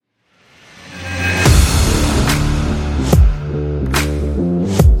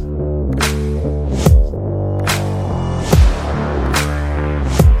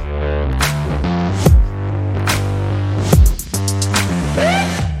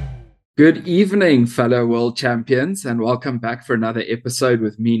Good evening, fellow world champions, and welcome back for another episode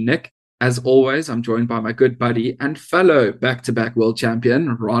with me, Nick. As always, I'm joined by my good buddy and fellow back-to-back world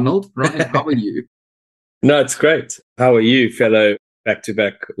champion, Ronald. Ronald, how are you? No, it's great. How are you, fellow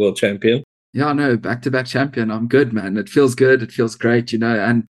back-to-back world champion? Yeah, no, back-to-back champion. I'm good, man. It feels good. It feels great,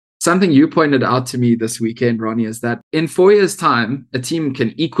 And something you pointed out to me this weekend, Ronnie, is that in 4 years' time, a team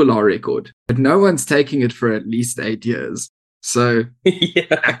can equal our record, but no one's taking it for at least 8 years. So,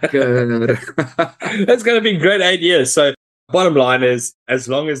 yeah, good. That's going to be a great idea. So, bottom line is, as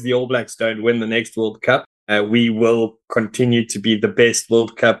long as the All Blacks don't win the next World Cup, we will continue to be the best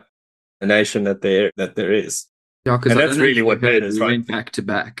World Cup nation that there is. Yeah, because that's really what matters, right? We went back to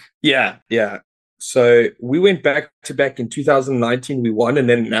back. Yeah. So we went back to back in 2019. We won, and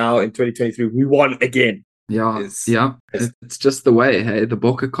then now in 2023 we won again. It's just the way. Hey, the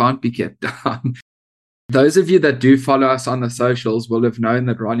Bokke can't be kept down. Those of you that do follow us on the socials will have known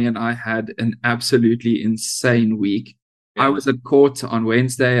that Ronnie and I had an absolutely insane week. Yeah. I was at court on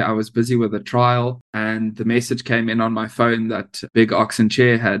Wednesday. I was busy with a trial, and the message came in on my phone that Big Ox and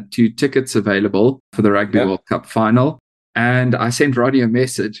Chair had 2 tickets available for the Rugby World Cup final. And I sent Ronnie a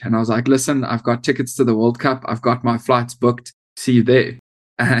message, and I was like, listen, I've got tickets to the World Cup. I've got my flights booked. See you there.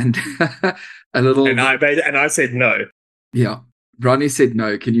 And I said no. Yeah. Ronnie said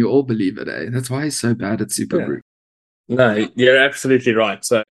no. Can you all believe it, eh? That's why he's so bad at Super Group. No, you're absolutely right.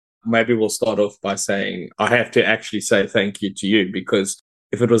 So maybe we'll start off by saying I have to actually say thank you to you, because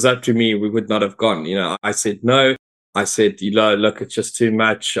if it was up to me, we would not have gone. I said no. I said, look, it's just too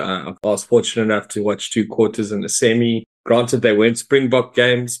much. I was fortunate enough to watch 2 quarters in the semi. Granted, they weren't Springbok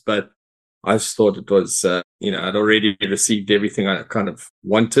games, but I just thought it was, I'd already received everything I kind of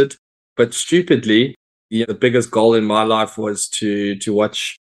wanted. But stupidly, the biggest goal in my life was to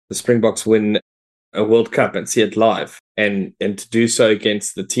watch the Springboks win a World Cup and see it live, and to do so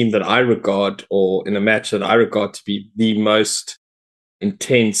against the team that I regard, or in a match that I regard to be the most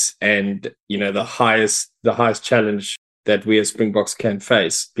intense and the highest challenge that we as Springboks can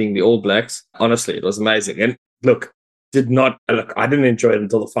face, being the All Blacks. Honestly, it was amazing. And I didn't enjoy it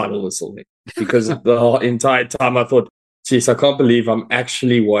until the final whistle, because the whole entire time I thought, geez, I can't believe I'm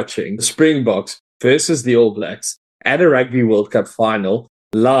actually watching the Springboks versus the All Blacks at a Rugby World Cup final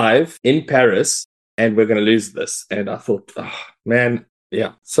live in Paris, and we're going to lose this. And I thought, oh, man,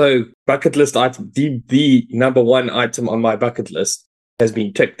 yeah. So bucket list item, the number one item on my bucket list has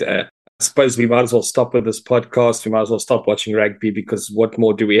been ticked. I suppose we might as well stop with this podcast. We might as well stop watching rugby, because what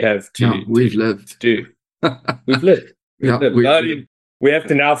more do we have to do? We've lived. We have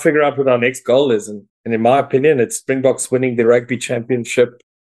to now figure out what our next goal is. And in my opinion, it's Springboks winning the rugby championship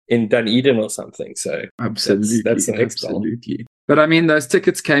in Dunedin or something. So absolutely, that's the next goal. But I mean, those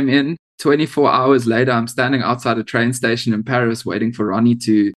tickets came in 24 hours later. I'm standing outside a train station in Paris waiting for Ronnie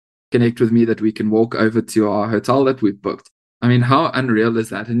to connect with me that we can walk over to our hotel that we've booked. I mean, how unreal is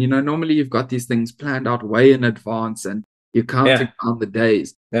that? And, normally you've got these things planned out way in advance and you're counting down the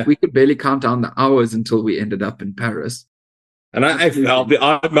days. Yeah. We could barely count down the hours until we ended up in Paris. And I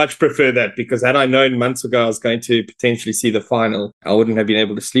much prefer that, because had I known months ago I was going to potentially see the final, I wouldn't have been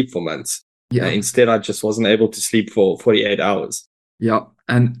able to sleep for months. Yeah. Instead, I just wasn't able to sleep for 48 hours. Yeah,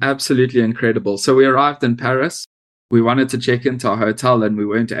 and absolutely incredible. So we arrived in Paris. We wanted to check into our hotel and we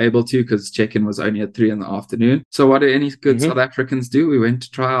weren't able to, because check-in was only at 3 p.m. So what do any good South Africans do? We went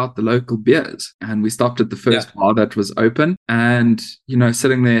to try out the local beers, and we stopped at the first bar that was open. And,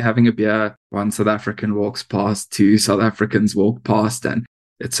 sitting there having a beer, 1 South African walks past, 2 South Africans walk past, and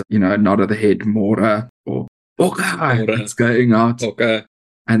it's, nod of the head, Mora, or Bokke, it's going out. Bokke.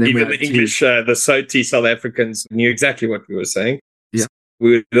 And then even the English, the Soti South Africans knew exactly what we were saying. Yeah.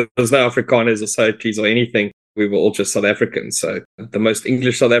 There was no Afrikaners or Sotis or anything. We were all just South Africans. So the most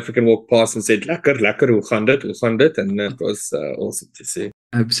English South African walked past and said, lekker, hoe gaan dit? And it was awesome to see.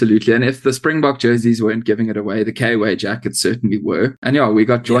 Absolutely. And if the Springbok jerseys weren't giving it away, the K-Way jackets certainly were. And we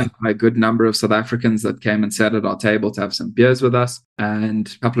got joined by a good number of South Africans that came and sat at our table to have some beers with us. And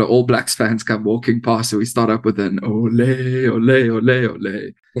a couple of All Blacks fans come walking past. So we start up with an ole, ole, ole,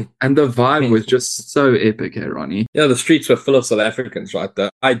 ole. And the vibe was just so epic here, Ronnie. Yeah, the streets were full of South Africans, right?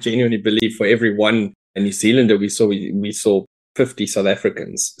 I genuinely believe for every one New Zealander we saw 50 South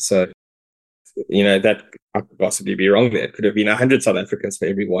Africans. So, that I could possibly be wrong there. It could have been 100 South Africans for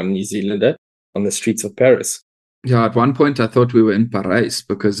every one New Zealander on the streets of Paris. Yeah, at one point I thought we were in Parys,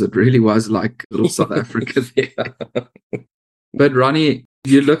 because it really was like little South Africa there. But Ronnie,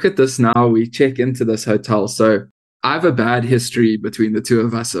 you look at this now, we check into this hotel. So I have a bad history between the two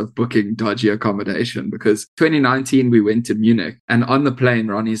of us of booking dodgy accommodation, because 2019 we went to Munich, and on the plane,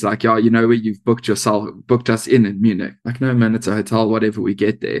 Ronnie's like, yeah, you know where you've booked us in Munich. Like, no, man, it's a hotel, whatever, we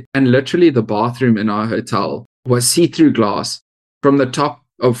get there. And literally the bathroom in our hotel was see-through glass from the top,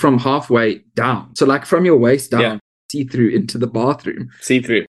 or from halfway down. So like from your waist down, see-through into the bathroom.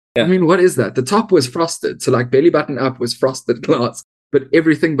 See-through. Yeah. I mean, what is that? The top was frosted. So like belly button up was frosted glass, but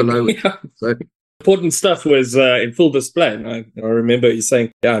everything below it. So important stuff was in full display. And I remember you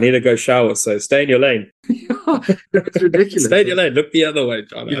saying, I need to go shower, so stay in your lane. It's ridiculous. Stay in your lane. Look the other way,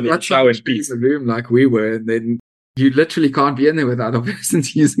 John. You've got shower in peace. In the room like we were, and then you literally can't be in there without a person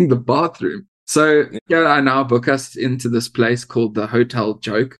using the bathroom. So I now book us into this place called the Hotel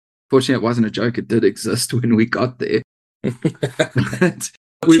Joke. Fortunately, it wasn't a joke. It did exist when we got there.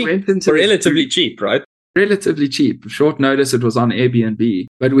 We went into relatively cheap, right? Relatively cheap. Short notice, it was on Airbnb.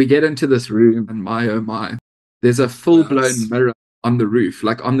 But we get into this room, and my, oh my, there's a full-blown mirror on the roof,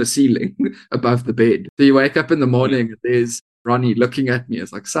 like on the ceiling above the bed. So you wake up in the morning, and there's Ronnie looking at me.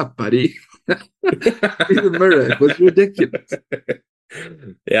 It's like, sup, buddy? In the mirror. It was ridiculous.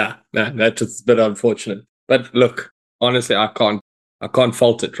 Yeah, that's just a bit unfortunate. But look, honestly, I can't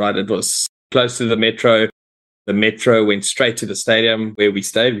fault it, right? It was close to the metro. The metro went straight to the stadium where we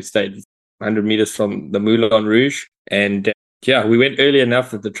stayed. We stayed 100 meters from the Moulin Rouge. And we went early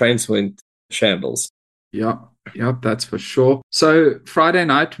enough that the trains went shambles. Yep, that's for sure. So Friday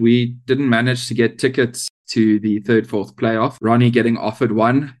night, we didn't manage to get tickets to the third-fourth playoff. Ronnie getting offered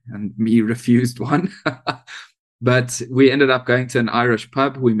one and me refused one. But we ended up going to an Irish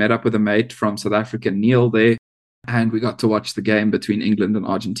pub. We met up with a mate from South Africa, Neil, there. And we got to watch the game between England and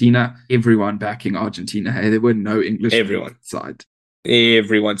Argentina. Everyone backing Argentina. Hey, there were no English Everyone side.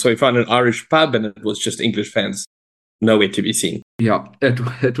 Everyone. So we found an Irish pub, and it was just English fans. Nowhere to be seen. Yeah,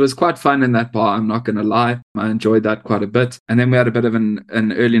 it was quite fun in that bar. I'm not going to lie. I enjoyed that quite a bit. And then we had a bit of an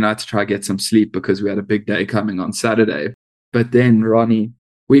early night to try get some sleep because we had a big day coming on Saturday. But then, Ronnie,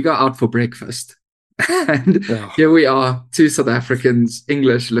 we got out for breakfast. And here we are, two South Africans,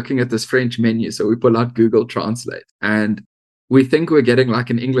 English, looking at this French menu. So we pull out Google Translate, and we think we're getting like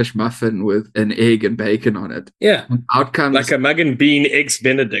an English muffin with an egg and bacon on it. Yeah. And out comes like a mug and bean eggs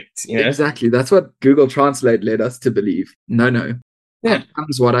Benedict. You know? Exactly. That's what Google Translate led us to believe. No. Yeah. Out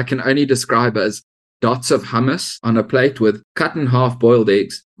comes what I can only describe as dots of hummus on a plate with cut in half boiled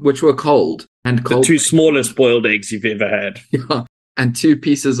eggs, which were cold. And cold. The two smallest boiled eggs you've ever had. Yeah. And 2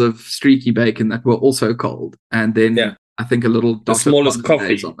 pieces of streaky bacon that were also cold. And then I think a little dot the smallest of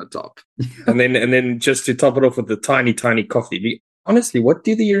coffee on the top. and then just to top it off with the tiny coffee. Honestly, what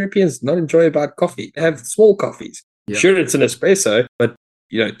do the Europeans not enjoy about coffee? They have small coffees. Yeah. Sure, it's an espresso, but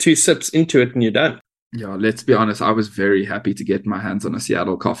 2 sips into it and you're done. Yeah, let's be honest. I was very happy to get my hands on a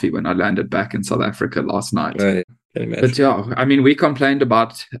Seattle coffee when I landed back in South Africa last night. Right. But we complained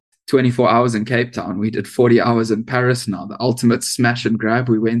about 24 hours in Cape Town. We did 40 hours in Paris now, the ultimate smash and grab.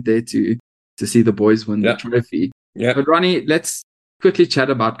 We went there to see the boys win the trophy. Yeah. But Ronnie, let's quickly chat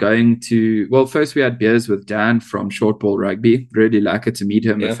about going to, well, first we had beers with Dan from Short Ball Rugby. Really lucky to meet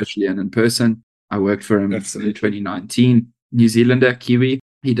him officially and in person. I worked for him in 2019. New Zealander, Kiwi.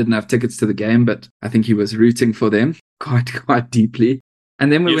 He didn't have tickets to the game, but I think he was rooting for them quite deeply.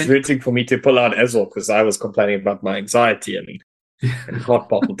 And then he was rooting for me to pull out as well, because I was complaining about my anxiety and heart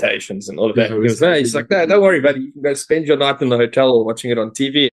palpitations and all of that. He's like, no, don't worry, buddy. You can go spend your night in the hotel or watching it on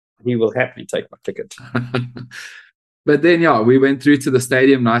TV. He will happily take my ticket. But then, we went through to the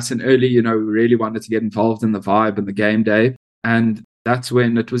stadium nice and early. We really wanted to get involved in the vibe and the game day. And that's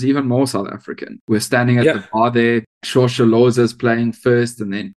when it was even more South African. We're standing at the bar there. Shosholoza's playing first,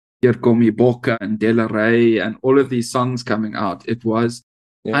 and then Here Kom Bokke and Della Ray and all of these songs coming out. It was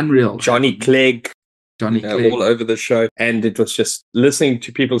unreal. Johnny Clegg. All over the show. And it was just listening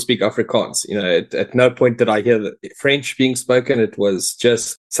to people speak Afrikaans. At no point did I hear the French being spoken. It was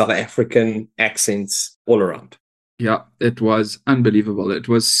just South African accents all around. Yeah, it was unbelievable. It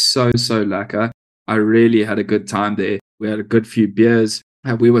was so lekker. I really had a good time there. We had a good few beers.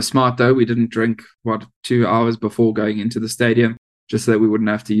 We were smart, though. We didn't drink, 2 hours before going into the stadium, just so that we wouldn't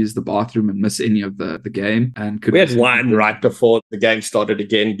have to use the bathroom and miss any of the game. And we had wine right before the game started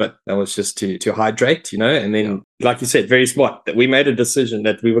again, but that was just to hydrate, And then, like you said, very smart that we made a decision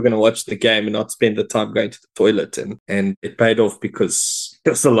that we were going to watch the game and not spend the time going to the toilet. And it paid off because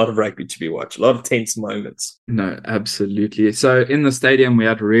there was a lot of rugby to be watched, a lot of tense moments. No, absolutely. So in the stadium, we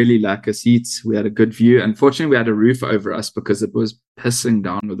had really lacquer seats. We had a good view. Unfortunately, we had a roof over us because it was pissing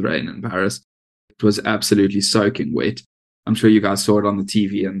down with rain in Paris. It was absolutely soaking wet. I'm sure you guys saw it on the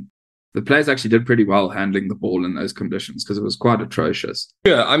TV, and The players actually did pretty well handling the ball in those conditions because it was quite atrocious.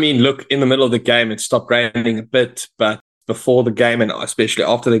 Yeah, I mean, look, in the middle of the game, it stopped raining a bit, but before the game and especially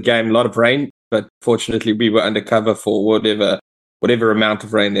after the game, a lot of rain. But fortunately, we were undercover for whatever amount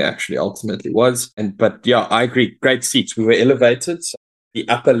of rain there actually ultimately was. But yeah, I agree. Great seats. We were elevated, so the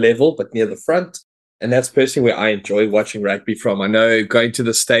upper level, but near the front. And that's personally where I enjoy watching rugby from. I know going to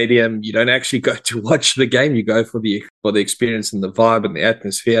the stadium, you don't actually go to watch the game. You go for the experience and the vibe and the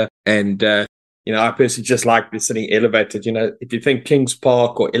atmosphere. And, I personally just like sitting elevated. If you think Kings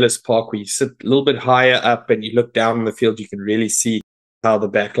Park or Ellis Park, where you sit a little bit higher up and you look down on the field, you can really see how the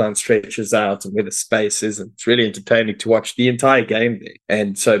backline stretches out and where the space is. And it's really entertaining to watch the entire game there.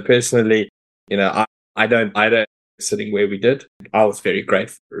 And so personally, I don't sitting where we did. I was very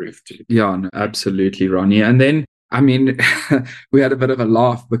grateful for Roof too. Yeah, no, absolutely, Ronnie. And then, I mean, we had a bit of a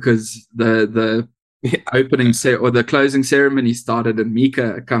laugh because the opening or the closing ceremony started and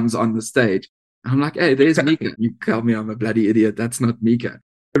Mika comes on the stage. I'm like, hey, there's Mika. You tell me I'm a bloody idiot. That's not Mika.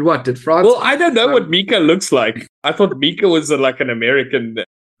 But what did France? Well, I don't know what Mika looks like. I thought Mika was like an American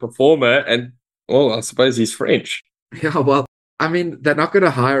performer, and I suppose he's French. Yeah, well, I mean, they're not going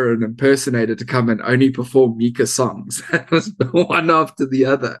to hire an impersonator to come and only perform Mika songs. That was one after the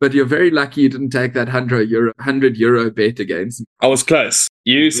other. But you're very lucky you didn't take that €100 bet against me. I was close.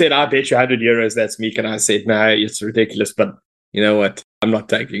 You said, I bet you €100 that's Mika. And I said, no, it's ridiculous. But you know what? I'm not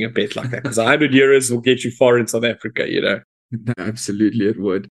taking a bet like that because €100 will get you far in South Africa, No, absolutely, it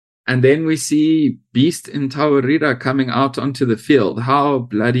would. And then we see Beast in Taurira coming out onto the field. How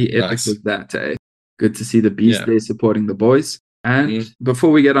bloody epic was that, eh? Good to see the Beast there supporting the boys. And before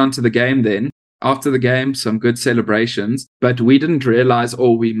we get on to the game then, after the game, some good celebrations, but we didn't realize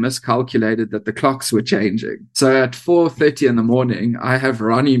or we miscalculated that the clocks were changing. So at 4:30 in the morning, I have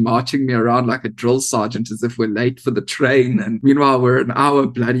Ronnie marching me around like a drill sergeant as if we're late for the train. And meanwhile, we're an hour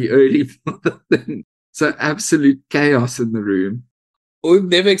bloody early for the thing. So absolute chaos in the room. We've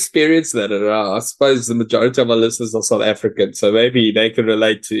never experienced that at all. I suppose the majority of our listeners are South African, so maybe they can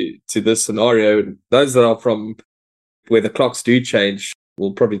relate to this scenario. And those that are from where the clocks do change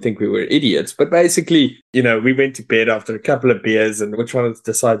will probably think we were idiots. But basically, we went to bed after a couple of beers and we're trying to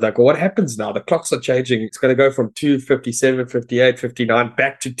decide, like, well, what happens now? The clocks are changing. It's going to go from 2:57, 58, 59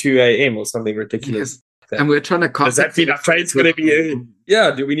 back to 2 a.m. or something ridiculous. Yes. And we're trying to compensate. Does that mean our train's going to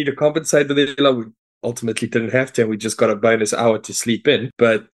be... do we need to compensate with it? We ultimately didn't have to, and we just got a bonus hour to sleep in.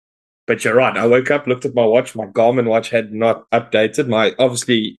 But you're right. I woke up, looked at my watch. My Garmin watch had not updated.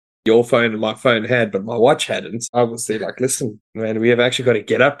 Obviously, your phone and my phone had, but my watch hadn't. I was there like, listen, man, we have actually got to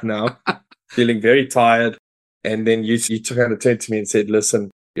get up now. Feeling very tired. And then you kind of turned to me and said,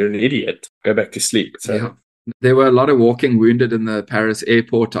 listen, you're an idiot. Go back to sleep. So there were a lot of walking wounded in the Parys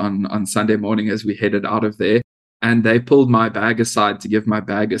airport on Sunday morning as we headed out of there. And they pulled my bag aside to give my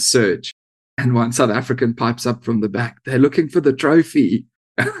bag a search. And one South African pipes up from the back. They're looking for the trophy.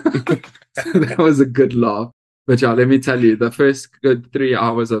 That was a good laugh. But yeah, let me tell you, the first good 3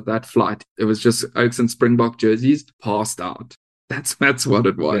 hours of that flight, it was just Oaks and Springbok jerseys passed out. That's what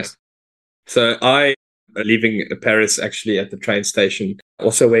it was. Yeah. So I, leaving Parys actually at the train station,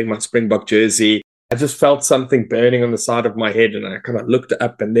 also wearing my Springbok jersey, I just felt something burning on the side of my head, and I kind of looked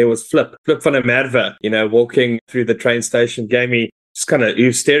up, and there was Flip van der Merwe, walking through the train station, he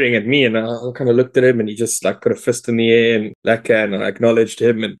was staring at me, and I kind of looked at him, and he just like put a fist in the air and I acknowledged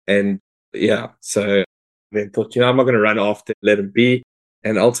him, and so then thought, I'm not going to run after, let him be,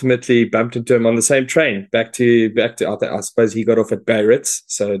 and ultimately bumped into him on the same train back to. I suppose he got off at Parys,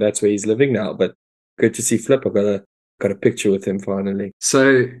 so that's where he's living now. But good to see Flip. I got a picture with him finally.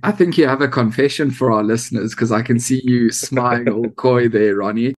 So I think you have a confession for our listeners because I can see you smiling all coy there,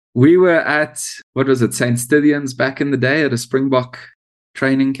 Ronnie. We were at, what was it, St. Stithians back in the day at a Springbok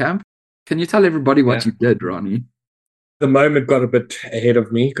training camp. Can you tell everybody what you did, Ronnie? The moment got a bit ahead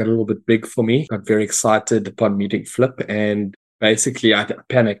of me, got a little bit big for me. Got very excited upon meeting Flip, and basically I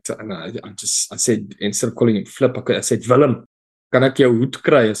panicked. And I said, instead of calling him Flip, I said, Willem, kan ek jou hoed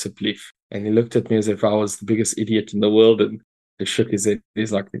kry asseblief? And he looked at me as if I was the biggest idiot in the world, and he shook his head.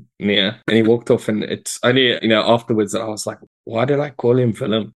 He's like, yeah. And he walked off, and it's only, afterwards that I was like, why did I call him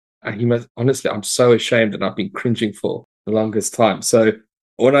Willem? And honestly, I'm so ashamed, and I've been cringing for the longest time. So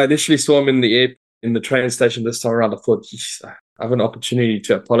when I initially saw him in the train station this time around, I thought, I have an opportunity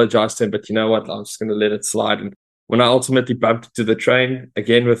to apologize to him, but you know what? I'm just going to let it slide. And when I ultimately bumped into the train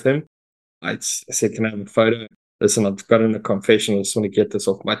again with him, I said, can I have a photo? Listen, I've got in a confession. I just want to get this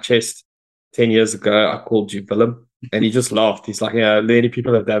off my chest. 10 years ago, I called you Willem. And he just laughed. He's like, many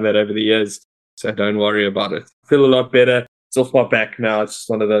people have done that over the years, so don't worry about it. I feel a lot better. It's off my back now. It's just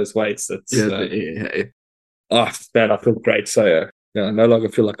one of those weights that's... Yeah. Oh, man, I feel great. So Yeah, I no longer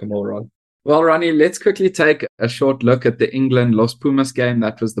feel like a moron. Well, Ronnie, let's quickly take a short look at the England Los Pumas game.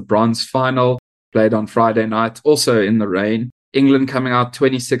 That was the bronze final, played on Friday night, also in the rain. England coming out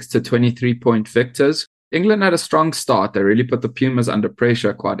 26 to 23 point victors. England had a strong start. They really put the Pumas under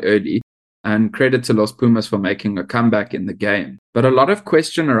pressure quite early. And credit to Los Pumas for making a comeback in the game. But a lot of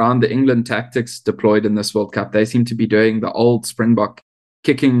question around the England tactics deployed in this World Cup. They seem to be doing the old Springbok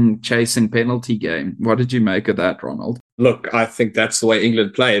kicking, chasing penalty game. What did you make of that, Ronald? Look, I think that's the way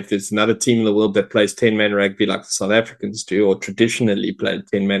England play. If there's another team in the world that plays 10-man rugby like the South Africans do, or traditionally played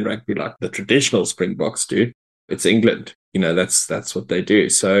 10-man rugby like the traditional Springboks do, it's England. That's what they do.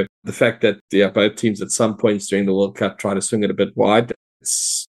 So the fact that both teams at some points during the World Cup try to swing it a bit wide,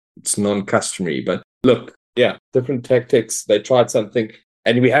 it's non-customary. But look, different tactics. They tried something,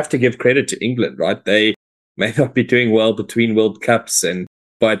 and we have to give credit to England, right? They may not be doing well between World Cups,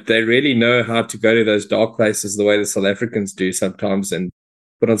 but they really know how to go to those dark places the way the South Africans do sometimes and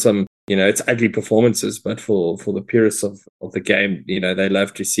put on some, it's ugly performances, but for the purists of the game, they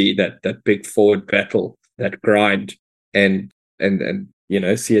love to see that big forward battle, that grind, and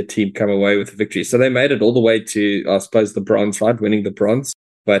see a team come away with a victory. So they made it all the way to, I suppose, the bronze, right? Winning the bronze.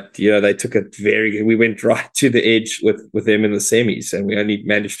 But, they took it we went right to the edge with them in the semis, and we only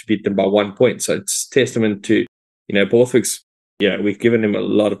managed to beat them by 1 point. So it's testament to, Borthwick's, we've given him a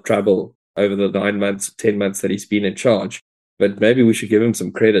lot of trouble over the 10 months that he's been in charge. But maybe we should give him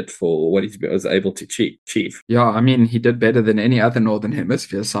some credit for what he was able to achieve. Yeah, I mean, he did better than any other Northern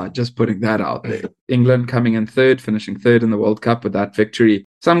Hemisphere side, just putting that out there. England coming in third, finishing third in the World Cup with that victory.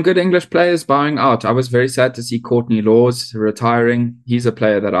 Some good English players bowing out. I was very sad to see Courtney Laws retiring. He's a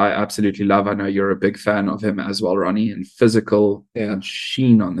player that I absolutely love. I know you're a big fan of him as well, Ronnie, and physical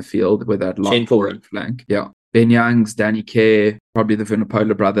sheen on the field with that long forward flank. Yeah. Ben Youngs, Danny Kerr, probably the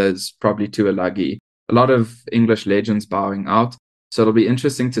Vunipola brothers, probably Tuilagi. A lot of English legends bowing out. So it'll be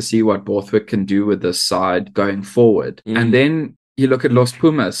interesting to see what Borthwick can do with this side going forward. And then you look at Los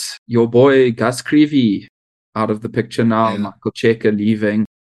Pumas, your boy Gus Creevy out of the picture now, Michael Checker leaving,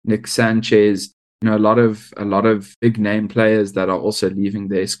 Nick Sanchez, a lot of big name players that are also leaving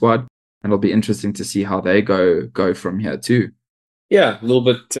their squad. And it'll be interesting to see how they go from here too. Yeah, a little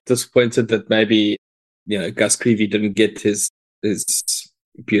bit disappointed that maybe, Gus Creevy didn't get his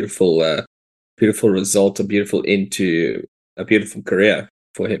beautiful result, a beautiful end to a beautiful career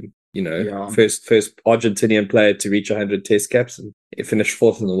for him. First Argentinian player to reach 100 Test caps, and he finished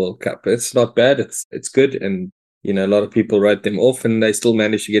fourth in the World Cup. It's not bad. It's good, and a lot of people wrote them off, and they still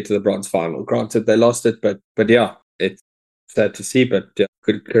managed to get to the bronze final. Granted, they lost it, but it's sad to see. But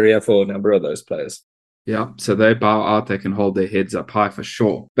good career for a number of those players. Yeah, so they bow out, they can hold their heads up high for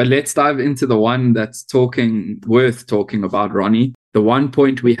sure. But let's dive into the one that's worth talking about, Ronnie. The 1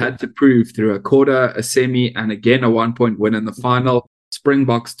 point we had to prove through a quarter, a semi, and again a 1 point win in the final.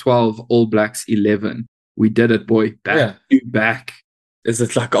 Springboks 12, All Blacks 11. We did it, boy. Back. Is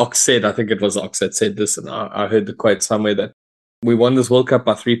it like Ox said? I think it was Ox that said this, and I heard the quote somewhere that we won this World Cup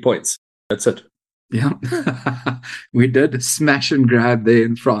by 3 points. That's it. Yeah, we did smash and grab there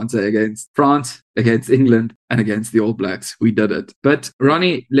in France, against England, and against the All Blacks. We did it. But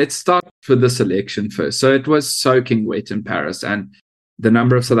Ronnie, let's start with the selection first. So it was soaking wet in Paris, and the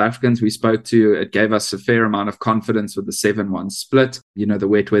number of South Africans we spoke to, it gave us a fair amount of confidence with the 7-1 split. The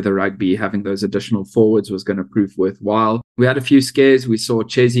wet weather rugby, having those additional forwards was going to prove worthwhile. We had a few scares. We saw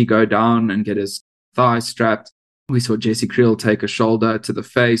Chesy go down and get his thigh strapped. We saw Jesse Creel take a shoulder to the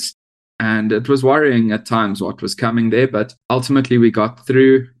face. And it was worrying at times what was coming there, but ultimately we got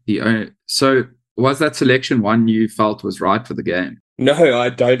through. So was that selection one you felt was right for the game? No, I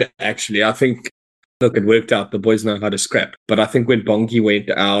don't actually. I think, look, it worked out. The boys know how to scrap. But I think when Bongi went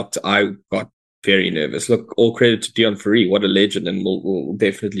out, I got very nervous. Look, all credit to Deon Fourie. What a legend, and we'll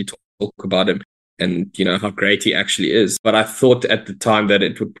definitely talk about him and, how great he actually is. But I thought at the time that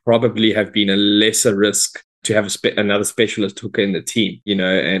it would probably have been a lesser risk to have another specialist hooker in the team,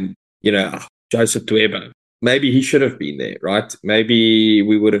 and Joseph Dwebo. Maybe he should have been there, right? Maybe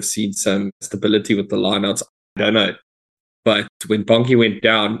we would have seen some stability with the lineouts. I don't know. But when Bonke went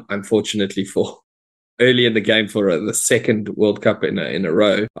down, unfortunately, for early in the game for the second World Cup in a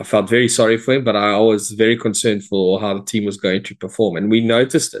row, I felt very sorry for him, but I was very concerned for how the team was going to perform. And we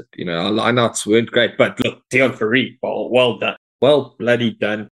noticed it. Our lineouts weren't great. But look, Deon Fourie, well done. Well bloody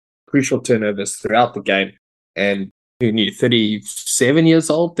done. Crucial turnovers throughout the game. And who knew, 37 years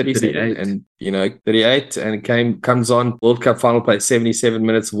old, 37, 38. And 38, and comes on World Cup final, played 77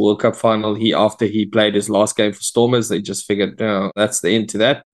 minutes of World Cup final. After he played his last game for Stormers, they just figured, no, that's the end to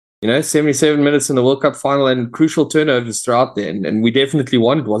that. 77 minutes in the World Cup final and crucial turnovers throughout there, and we definitely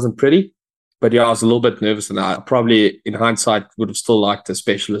won. It wasn't pretty, But yeah, I was a little bit nervous, and I probably, in hindsight, would have still liked a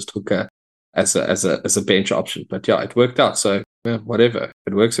specialist hooker as a bench option. But yeah, it worked out. So yeah, whatever.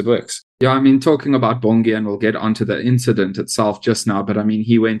 If it works, it works. Yeah, I mean, talking about Bongi, and we'll get onto the incident itself just now, but I mean,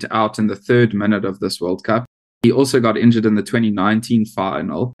 he went out in the 3rd minute of this World Cup. He also got injured in the 2019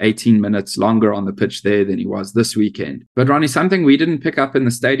 final, 18 minutes longer on the pitch there than he was this weekend. But Ronnie, something we didn't pick up in the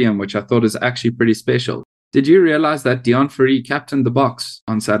stadium, which I thought is actually pretty special. Did you realize that Deon Fourie captained the Boks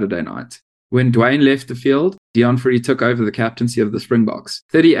on Saturday night? When Dwayne left the field, Deon Fourie took over the captaincy of the Springboks.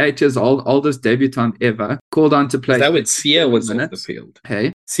 38 years old, oldest debutant ever, called on to play. Is that when Sia was off the field?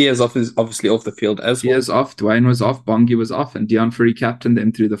 Hey? Sia's obviously off the field as well. Sia's off, Dwayne was off, Bongi was off, and Deon Fourie captained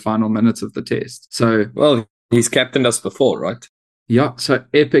them through the final minutes of the test. So, well, he's captained us before, right? Yeah, so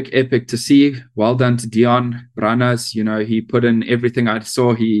epic to see. Well done to Deon Branas. You know, he put in everything. I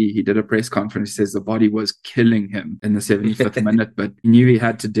saw he did a press conference. He says the body was killing him in the 75th minute, but he knew he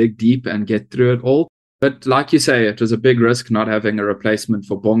had to dig deep and get through it all. But like you say, it was a big risk not having a replacement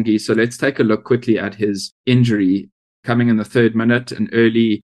for Bongi. So let's take a look quickly at his injury. Coming in the 3rd minute, an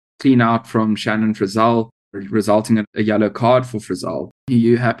early clean out from Shannon Frizzell, resulting in a yellow card for Frizzell. Are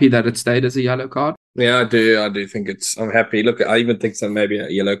you happy that it stayed as a yellow card? Yeah, I do think I'm happy. Look, I even think that maybe a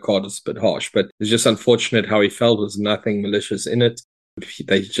yellow card is a bit harsh, but it's just unfortunate how he fell. There was nothing malicious in it.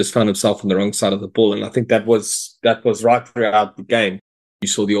 They just found himself on the wrong side of the ball. And I think that was right throughout the game. You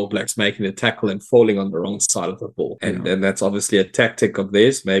saw the All Blacks making a tackle and falling on the wrong side of the ball. And that's obviously a tactic of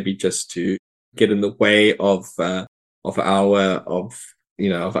theirs, maybe just to get in the way of our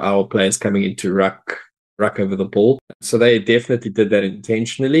players coming into ruck over the ball. So they definitely did that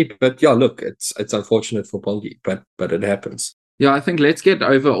intentionally. But yeah, look, it's unfortunate for Bongi, but it happens. Yeah, I think let's get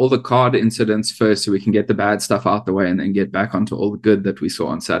over all the card incidents first so we can get the bad stuff out the way and then get back onto all the good that we saw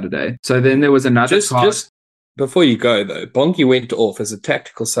on Saturday. So then there was another card. Just before you go, though, Bongi went off as a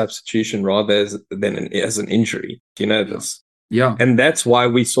tactical substitution rather than as an injury. Do you know this? Yeah. And that's why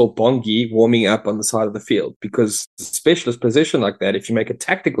we saw Bongi warming up on the side of the field, because a specialist position like that, if you make a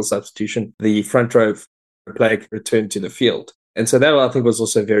tactical substitution, the front row player return to the field. And so that I think was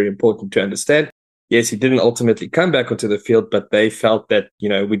also very important to understand. Yes, he didn't ultimately come back onto the field, but they felt that,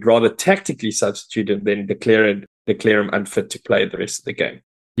 we'd rather tactically substitute him than declare him unfit to play the rest of the game.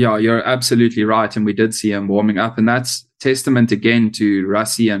 Yeah, you're absolutely right. And we did see him warming up. And that's testament again to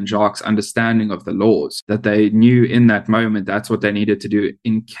Rassie and Jacques' understanding of the laws, that they knew in that moment that's what they needed to do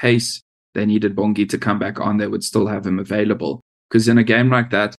in case they needed Bongi to come back on, they would still have him available. Because in a game like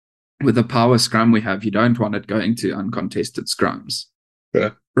that, with the power scrum we have, you don't want it going to uncontested scrums.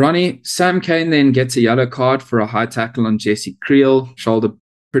 Yeah. Ronnie, Sam Cane then gets a yellow card for a high tackle on Jesse Creel, shoulder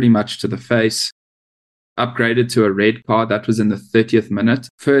pretty much to the face. Upgraded to a red card. That was in the 30th minute.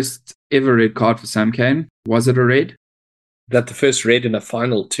 First ever red card for Sam Cane. Was it a red? That the first red in a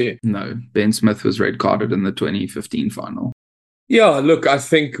final too? No, Ben Smith was red carded in the 2015 final. Yeah, look, I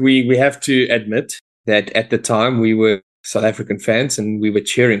think we have to admit that at the time we were South African fans and we were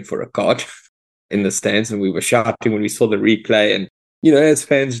cheering for a card in the stands and we were shouting when we saw the replay and, as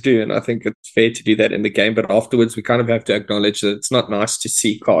fans do. And I think it's fair to do that in the game. But afterwards, we kind of have to acknowledge that it's not nice to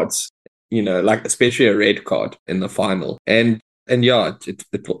see cards, like especially a red card in the final. And yeah, it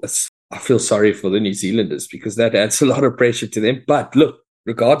was, I feel sorry for the New Zealanders because that adds a lot of pressure to them. But look,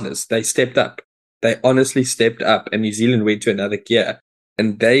 regardless, they stepped up. They honestly stepped up and New Zealand went to another gear.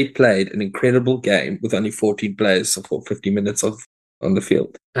 And they played an incredible game with only 14 players for 50 minutes on the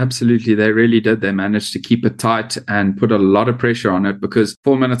field. Absolutely. They really did. They managed to keep it tight and put a lot of pressure on it because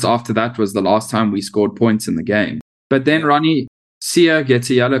 4 minutes after that was the last time we scored points in the game. But then Ronnie, Sia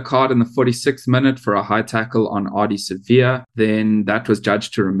gets a yellow card in the 46th minute for a high tackle on Ardie Sevilla. Then that was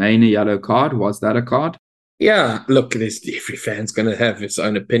judged to remain a yellow card. Was that a card? Yeah, look, every fan's going to have his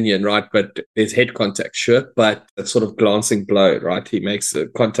own opinion, right? But there's head contact, sure, but a sort of glancing blow, right? He makes a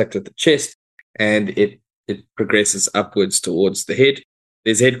contact with the chest and it progresses upwards towards the head.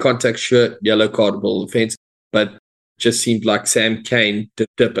 There's head contact, sure, yellow cardable offense, but just seemed like Sam Cane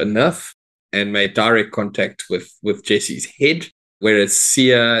dip enough and made direct contact with Jesse's head, whereas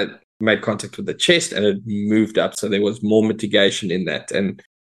Sia made contact with the chest and it moved up. So there was more mitigation in that. And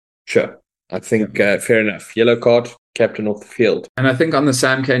sure. I think fair enough. Yellow card, captain off the field. And I think on the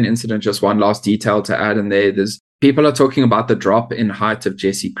Sam Cane incident, just one last detail to add in there. There's people are talking about the drop in height of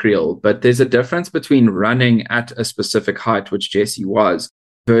Jesse Creel, but there's a difference between running at a specific height, which Jesse was,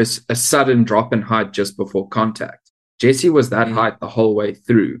 versus a sudden drop in height just before contact. Jesse was that height the whole way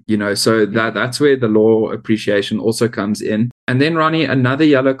through, so that's where the law appreciation also comes in. And then, Ronnie, another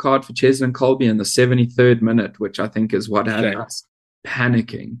yellow card for Cheslin Colby in the 73rd minute, which I think is what had us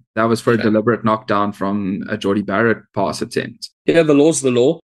panicking. That was for a deliberate knockdown from a Geordie Barrett pass attempt. Yeah, the law's the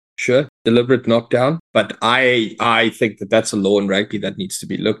law. Sure, deliberate knockdown. But I think that that's a law in rugby that needs to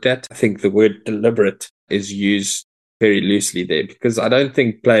be looked at. I think the word deliberate is used very loosely there, because I don't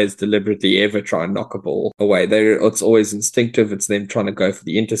think players deliberately ever try and knock a ball away. It's always instinctive. It's them trying to go for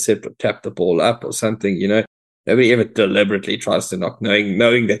the intercept or tap the ball up or something, Nobody ever deliberately tries to knock,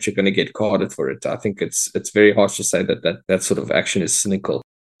 knowing that you're going to get carded for it. I think it's very harsh to say that sort of action is cynical.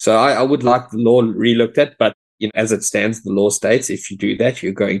 So I would like the law relooked at, but as it stands, the law states if you do that,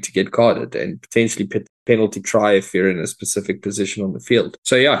 you're going to get carded and potentially penalty try if you're in a specific position on the field.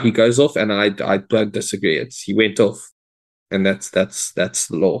 So yeah, he goes off, and I don't disagree. He went off, and that's the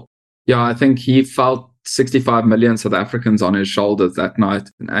law. Yeah, I think he felt 65 million South Africans on his shoulders that night,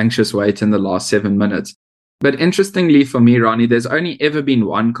 an anxious wait in the last 7 minutes. But interestingly for me, Ronnie, there's only ever been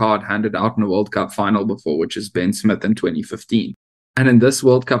one card handed out in a World Cup final before, which is Ben Smith in 2015. And in this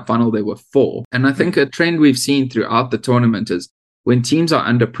World Cup final, there were 4. And I think a trend we've seen throughout the tournament is when teams are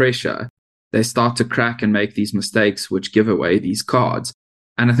under pressure, they start to crack and make these mistakes, which give away these cards.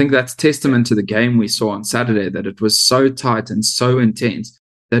 And I think that's testament to the game we saw on Saturday, that it was so tight and so intense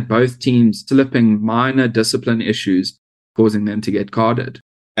that both teams slipping minor discipline issues, causing them to get carded.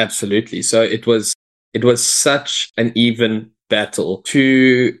 Absolutely. So it was such an even battle,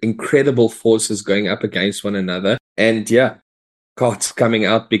 2 incredible forces going up against one another. And yeah, cards coming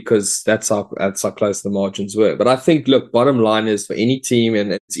out because that's how close the margins were. But I think, look, bottom line is for any team,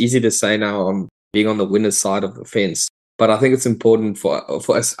 and it's easy to say now I'm being on the winner's side of the fence, but I think it's important for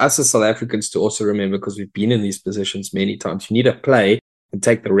us as South Africans to also remember, because we've been in these positions many times, you need to play and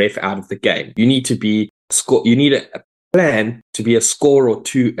take the ref out of the game. You need to you need a plan to be a score or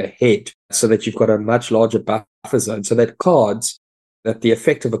 2 ahead, so that you've got a much larger buffer zone, so that the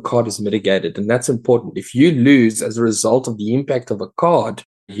effect of a card is mitigated. And that's important. If you lose as a result of the impact of a card,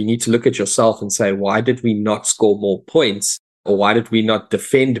 you need to look at yourself and say, why did we not score more points? Or why did we not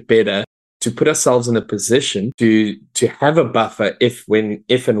defend better to put ourselves in a position to have a buffer if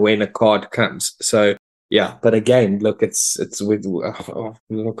and when a card comes? So yeah, but again, look, we've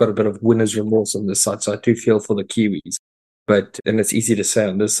got a bit of winner's remorse on this side, so I do feel for the Kiwis. And it's easy to say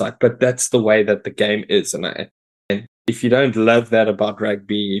on this side, but that's the way that the game is. And if you don't love that about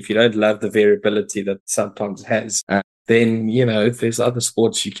rugby, if you don't love the variability that sometimes has, then, there's other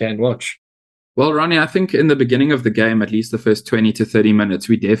sports you can watch. Well, Ronnie, I think in the beginning of the game, at least the first 20 to 30 minutes,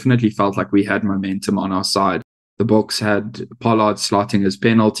 we definitely felt like we had momentum on our side. The Boks had Pollard slotting his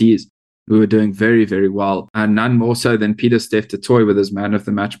penalties. We were doing very, very well. And none more so than Pieter-Steph du Toit with his man of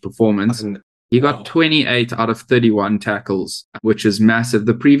the match performance. He got 28 out of 31 tackles, which is massive.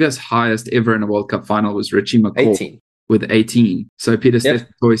 The previous highest ever in a World Cup final was Richie McCaw 18. With 18. So Pieter-Steph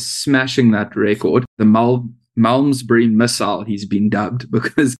du Toit smashing that record. The Malmesbury Missile, he's been dubbed,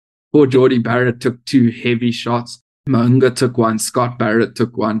 because poor Jordie Barrett took 2 heavy shots. Mo'unga took 1. Scott Barrett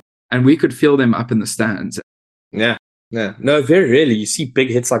took 1. And we could feel them up in the stands. Yeah. No, very rarely you see big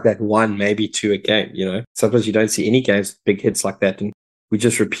hits like that, 1, maybe 2 a game, Sometimes you don't see any games with big hits like that. And we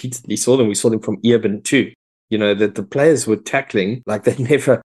just repeatedly saw them. We saw them from Earburn too. That the players were tackling like they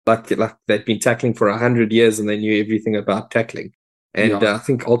never, like they'd been tackling for 100 years and they knew everything about tackling. And I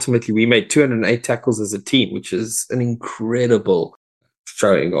think ultimately we made 208 tackles as a team, which is an incredible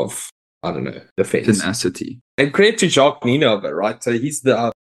showing of, defense. Tenacity. And credit to Jacques Nino of it, right? So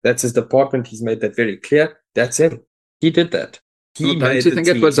that's his department. He's made that very clear. That's him. He did that. Don't you think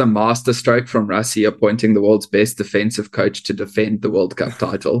it was a masterstroke from Rassie appointing the world's best defensive coach to defend the World Cup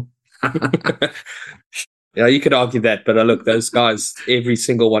title? Yeah, you could argue that, but look, those guys, every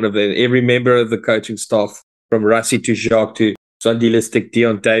single one of them, every member of the coaching staff, from Rassie to Jacques to Zandi Listic,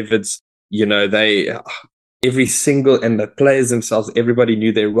 Dion Davids, every single, and the players themselves, everybody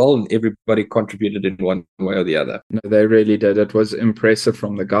knew their role and everybody contributed in one way or the other. No, they really did. It was impressive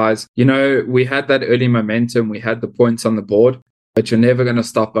from the guys. We had that early momentum. We had the points on the board, but you're never going to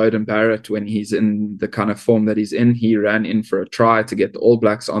stop Beauden Barrett when he's in the kind of form that he's in. He ran in for a try to get the All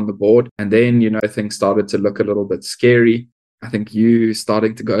Blacks on the board. And then, things started to look a little bit scary. I think you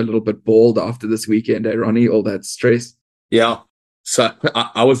starting to go a little bit bald after this weekend, Ronnie, all that stress. Yeah. So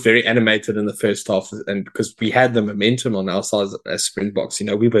I was very animated in the first half, and because we had the momentum on our side as Springboks,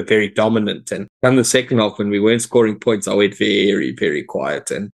 we were very dominant. And in the second half, when we weren't scoring points, I went very, very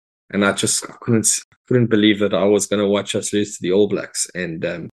quiet, and I couldn't believe that I was going to watch us lose to the All Blacks, and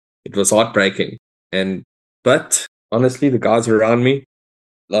it was heartbreaking. But honestly, the guys around me,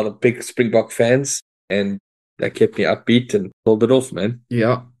 a lot of big Springbok fans, and they kept me upbeat and pulled it off, man.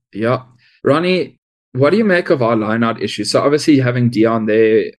 Yeah. Ronnie, what do you make of our line-out issue? So obviously having Dion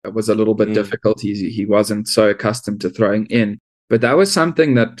there was a little bit difficult. He wasn't so accustomed to throwing in. But that was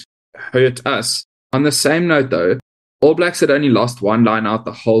something that hurt us. On the same note, though, All Blacks had only lost one line out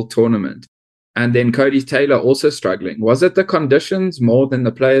the whole tournament. And then Cody Taylor also struggling. Was it the conditions more than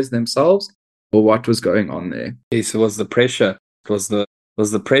the players themselves? Or what was going on there? Yes, it was the pressure. It was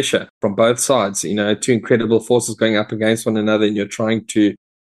the pressure from both sides. Two incredible forces going up against one another, and you're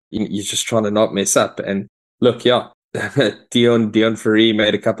just trying to not mess up. And look, yeah, Deon Fourie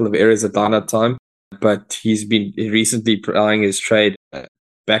made a couple of errors at line-out time, but he's been recently plying his trade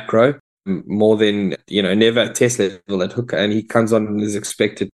back row more than never at test level at hooker, and he comes on and is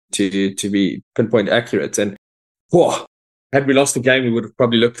expected to be pinpoint accurate. And whoa, had we lost the game, we would have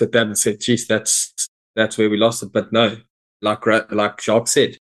probably looked at that and said, "Geez, that's where we lost it." But no, like Jacques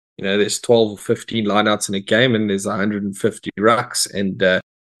said, there's 12 or 15 lineouts in a game, and there's 150 rucks, and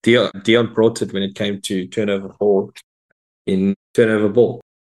Deon brought it when it came to turnover ball.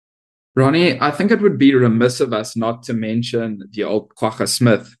 Ronnie, I think it would be remiss of us not to mention the old Kwagga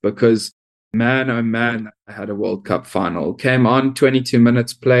Smith, because man, oh man, I had a World Cup final. Came on, 22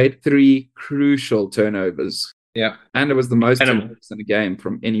 minutes played, 3 crucial turnovers. Yeah. And it was the most turnovers in a game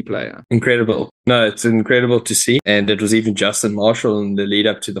from any player. Incredible. No, it's incredible to see. And it was even Justin Marshall in the lead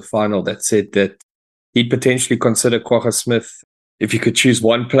up to the final that said that he'd potentially consider Kwagga Smith. If he could choose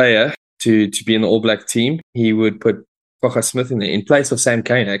one player to be in the All Black team, he would put Kwagga Smith in place of Sam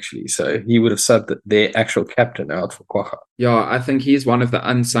Cane, actually. So he would have subbed their actual captain out for Kwagga. Yeah, I think he's one of the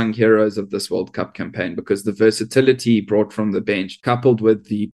unsung heroes of this World Cup campaign, because the versatility he brought from the bench, coupled with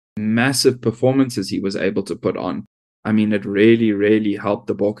the massive performances he was able to put on. I mean, it really, really helped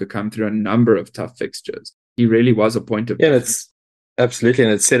the Bokke come through a number of tough fixtures. He really was a point of... Yeah, it's absolutely.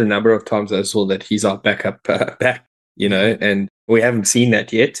 And it's said a number of times as well that he's our backup back, and we haven't seen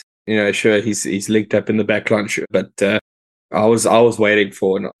that yet. Sure, he's linked up in the back line, sure, but I was waiting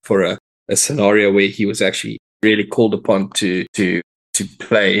for a scenario where he was actually really called upon to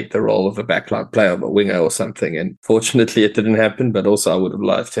play the role of a backline player, of a winger or something. And fortunately, it didn't happen. But also, I would have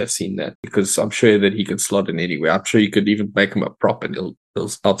loved to have seen that, because I'm sure that he could slot in anywhere. I'm sure you could even make him a prop and he'll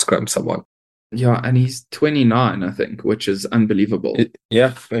outscrum someone. Yeah, and he's 29, I think, which is unbelievable.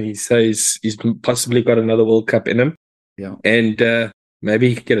 He says he's possibly got another World Cup in him. Yeah, and maybe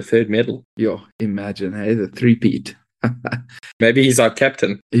he could get a third medal. Yeah, imagine, hey, the three-peat. Maybe he's our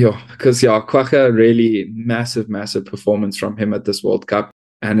captain. Yeah, because Kwagga, really massive performance from him at this World Cup,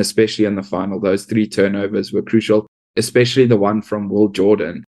 and especially in the final. Those 3 turnovers were crucial, especially the one from Will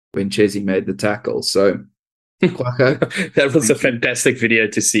Jordan when Chesney made the tackle. So Kwagga, that was a fantastic video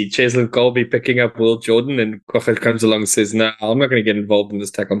to see. Cheslin Colby picking up Will Jordan, and Kwagga comes along and says, "No, I'm not going to get involved in this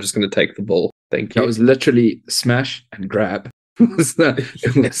tackle. I'm just going to take the ball. Thank you." That was literally smash and grab. It was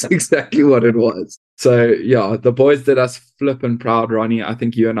exactly what it was. So yeah, the boys did us flippin' proud, Ronnie. I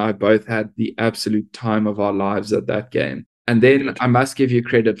think you and I both had the absolute time of our lives at that game. And then I must give you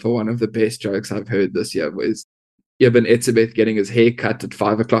credit for one of the best jokes I've heard this year, was Ibn Etzebeth getting his hair cut at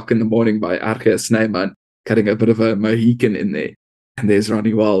 5 o'clock in the morning by Arge Snyman, cutting a bit of a Mohican in there. And there's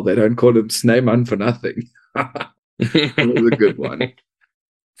Ronnie Wall. They don't call him Snyman for nothing. That was a good one.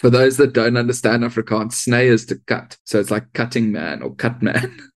 For those that don't understand Afrikaans, snay is to cut. So it's like cutting man or cut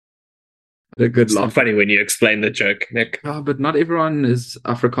man. A good laugh. It's funny when you explain the joke, Nick. Oh, but not everyone is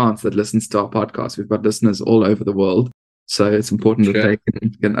Afrikaans that listens to our podcast. We've got listeners all over the world. So it's important that they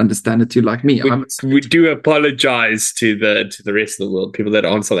can understand it too, like me. We do apologize to the rest of the world, people that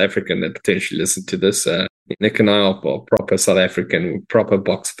aren't South African that potentially listen to this. Nick and I are proper South African, proper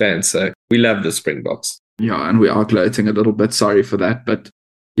Boks fans. So we love the Springboks. Yeah, and we are gloating a little bit. Sorry for that. But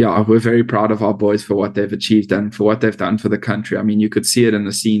yeah, we're very proud of our boys for what they've achieved and for what they've done for the country. I mean, you could see it in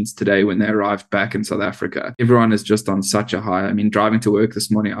the scenes today when they arrived back in South Africa. Everyone is just on such a high. I mean, driving to work this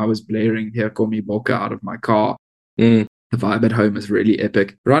morning, I was blaring Here Call Me Bokke out of my car. The vibe at home is really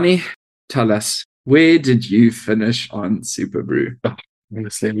epic. Ronnie, tell us, where did you finish on Super Brew?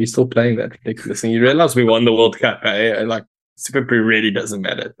 Honestly, we're still playing that ridiculous thing. You realize we won the World Cup, eh? Like, Super Brew really doesn't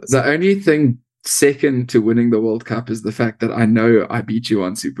matter. The only thing second to winning the World Cup is the fact that I know I beat you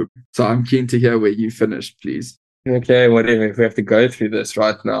on Super Bowl. So I'm keen to hear where you finished, please. Okay, whatever. If we have to go through this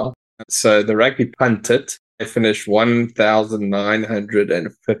right now. So the rugby punted, they finished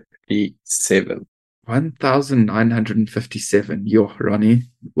 1,957. 1,957. Yo, Ronnie.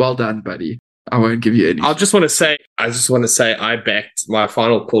 Well done, buddy. I won't give you any. I just want to say I backed my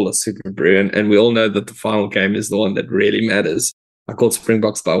final call of Super Brew, and we all know that the final game is the one that really matters. I called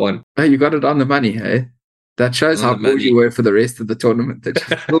Springboks by 1. Oh, you got it on the money, hey? That shows how good you were for the rest of the tournament. That you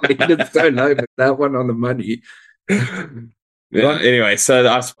still made it so low, but that one on the money. Yeah, anyway,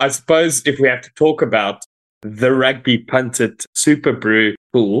 so I suppose if we have to talk about the rugby punted Super Brew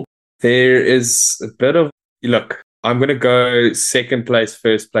pool, there is a bit of... Look, I'm going to go second place,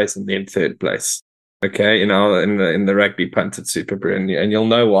 first place, and then third place. Okay, in the rugby punted Super Brew, and you'll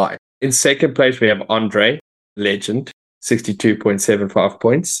know why. In second place, we have Andre, legend, 62.75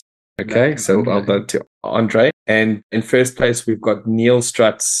 points. Okay, so well done to Andre. And in first place, we've got Neil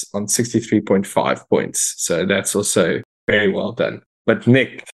Struts on 63.5 points. So that's also very well done. But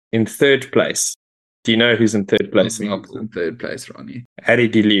Nick, in third place, do you know who's in third place? In third place, Ronnie. Harry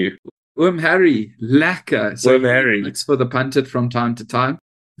Deliu. Harry, lekker. So Harry. Thanks for the punted from time to time.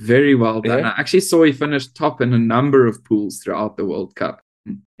 Very well done. Yeah. I actually saw he finished top in a number of pools throughout the World Cup.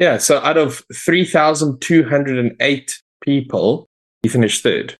 Yeah, so out of 3,208 people, he finished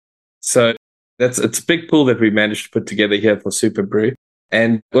third. So it's a big pool that we managed to put together here for Super Brew.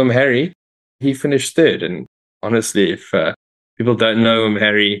 And Harry, he finished third. And honestly, if people don't know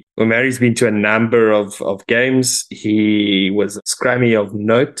Harry's been to a number of games. He was a scrummy of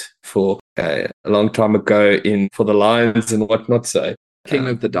note for a long time ago for the Lions and whatnot. So King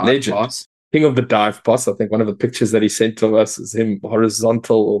of the dive pass. King of the dive pass. I think one of the pictures that he sent to us is him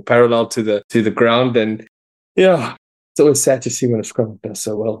horizontal or parallel to the ground. And yeah, it's always sad to see when a scrum does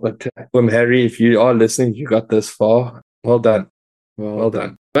so well. But Harry, if you are listening, you got this far. Well done. Well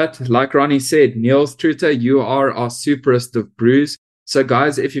done. But like Ronnie said, Niels Truter, you are our superest of brews. So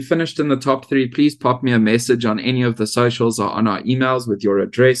guys, if you finished in the top 3, please pop me a message on any of the socials or on our emails with your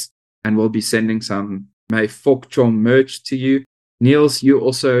address, and we'll be sending some May Fokchom merch to you. Niels, you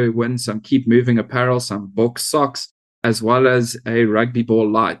also win some Keep Moving apparel, some Bokke socks, as well as a rugby ball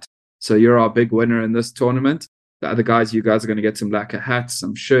light. So you're our big winner in this tournament. The other guys, you guys are going to get some lacquer hats,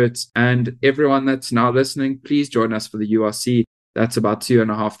 some shirts, and everyone that's now listening, please join us for the URC. That's about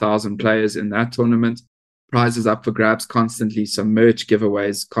 2,500 players in that tournament. Prizes up for grabs constantly, some merch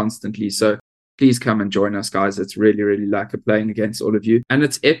giveaways constantly. So please come and join us, guys. It's really, really lacquer playing against all of you. And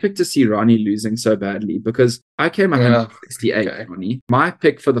it's epic to see Ronnie losing so badly because I came 168, Ronnie. My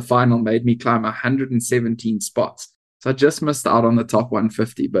pick for the final made me climb 117 spots. So I just missed out on the top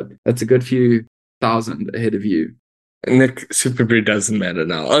 150, but that's a good few thousand ahead of you. Nick, Super Brew doesn't matter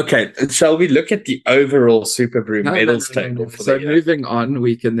now. Okay, shall we look at the overall Super Brew medals table? So moving on,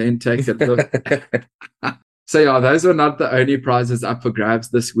 we can then take a look. So yeah, those were not the only prizes up for grabs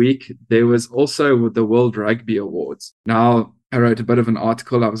this week. There was also the World Rugby Awards. Now, I wrote a bit of an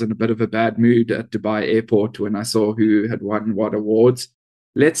article. I was in a bit of a bad mood at Dubai Airport when I saw who had won what awards.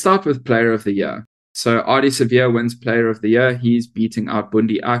 Let's start with Player of the Year. So Ardie Sevier wins Player of the Year. He's beating out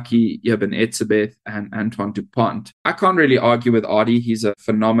Bundi Aki, Eben Etzebeth, and Antoine Dupont. I can't really argue with Ardie. He's a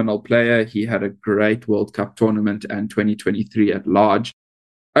phenomenal player. He had a great World Cup tournament and 2023 at large.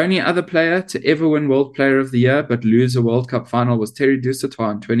 Only other player to ever win World Player of the Year but lose a World Cup final was Terry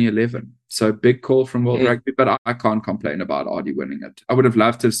Dusatois in 2011. So big call from World Rugby, but I can't complain about Ardie winning it. I would have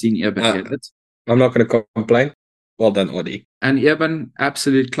loved to have seen Eben get it. I'm not going to complain. Well done, Ardie. And Eben,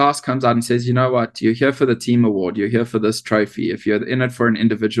 absolute class, comes out and says, you know what, you're here for the team award. You're here for this trophy. If you're in it for an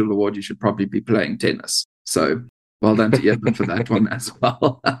individual award, you should probably be playing tennis. So well done to Eben for that one as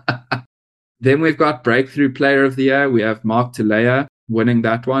well. Then we've got Breakthrough Player of the Year. We have Mark Talea winning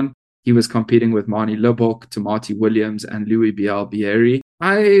that one. He was competing with Marnie Lubbock, Tamati Williams, and Louis Biel-Bieri.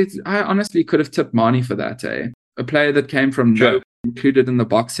 I honestly could have tipped Marnie for that, eh? A player that came from no, included in the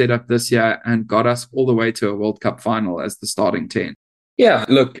box setup this year and got us all the way to a World Cup final as the starting 10. Yeah,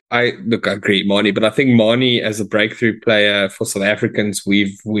 look, I agree, Marnie, but I think Marnie as a breakthrough player for South Africans,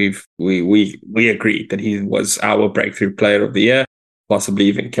 we agreed that he was our breakthrough player of the year, possibly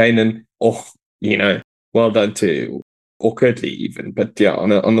even Kanan, or well done to, or Kurtley even, but yeah,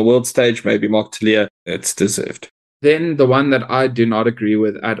 on the world stage, maybe Mark Talea, it's deserved. Then the one that I do not agree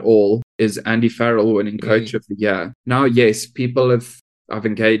with at all is Andy Farrell winning Coach of the Year. Now, yes, I've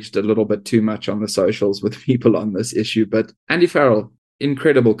engaged a little bit too much on the socials with people on this issue, but Andy Farrell,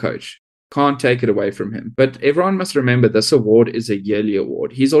 incredible coach. Can't take it away from him. But everyone must remember this award is a yearly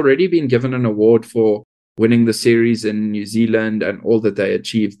award. He's already been given an award for winning the series in New Zealand and all that they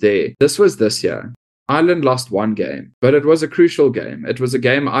achieved there. This was this year. Ireland lost one game, but it was a crucial game. It was a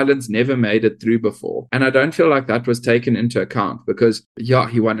game Ireland's never made it through before. And I don't feel like that was taken into account because, yeah,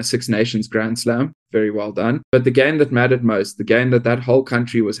 he won a Six Nations Grand Slam. Very well done. But the game that mattered most, the game that whole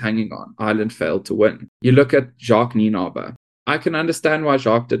country was hanging on, Ireland failed to win. You look at Jacques Nienaber. I can understand why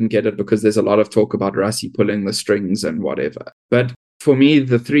Jacques didn't get it because there's a lot of talk about Rassie pulling the strings and whatever. But for me,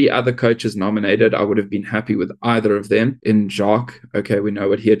 the three other coaches nominated, I would have been happy with either of them. In Jacques, okay, we know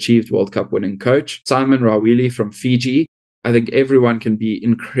what he achieved, World Cup winning coach. Simon Rawili from Fiji. I think everyone can be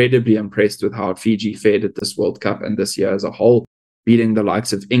incredibly impressed with how Fiji fared at this World Cup and this year as a whole, beating the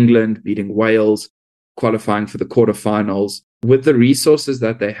likes of England, beating Wales, qualifying for the quarterfinals. With the resources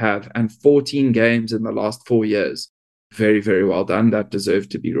that they have and 14 games in the last 4 years, Very, very well done. That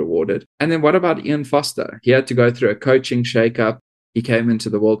deserved to be rewarded. And then what about Ian Foster? He had to go through a coaching shakeup. He came into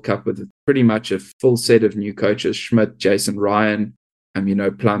the World Cup with pretty much a full set of new coaches, Schmidt, Jason Ryan,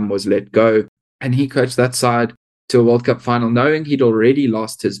 Plum was let go. And he coached that side to a World Cup final, knowing he'd already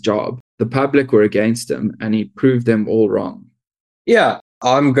lost his job. The public were against him, and he proved them all wrong. Yeah,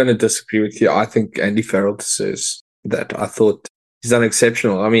 I'm going to disagree with you. I think Andy Farrell deserves that. I thought he's done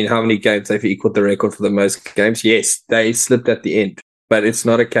exceptional. I mean, how many games they've equaled the record for the most games? Yes, they slipped at the end, but it's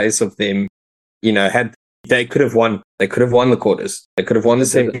not a case of them, they could have won. They could have won the quarters. They could have won the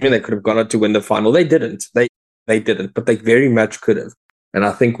semi. They could have gone on to win the final. They didn't. They didn't, but they very much could have. And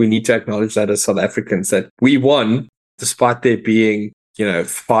I think we need to acknowledge that as South Africans, that we won despite there being,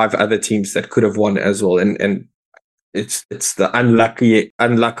 5 other teams that could have won as well. And it's the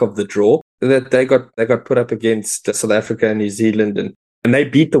unluck of the draw that they got put up against South Africa and New Zealand, and they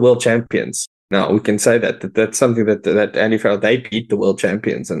beat the world champions. Now we can say that's something that Andy Farrell, they beat the world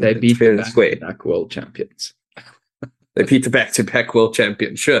champions, and they beat fair the and square. Back world champions. They beat the back-to-back world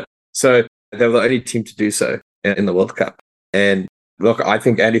champions, sure. So they were the only team to do so in the World Cup. And look, I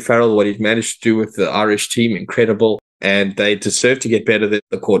think Andy Farrell, what he's managed to do with the Irish team, incredible, and they deserve to get better than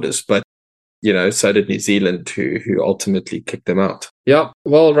the quarters. But so did New Zealand, who ultimately kicked them out. Yeah.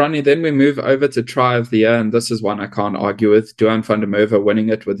 Well, Ronnie, then we move over to try of the year, and this is one I can't argue with. Duhan van der Merwe winning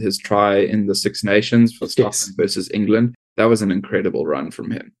it with his try in the Six Nations for Scotland versus England. That was an incredible run from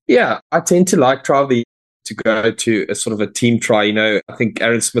him. Yeah, I tend to like try of the year to go to a sort of a team try. I think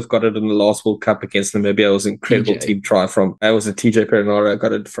Aaron Smith got it in the last World Cup against Namibia. It was an incredible team try it was a TJ Perenara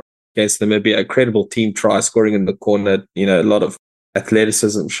got it against Namibia. A credible team try, scoring in the corner, a lot of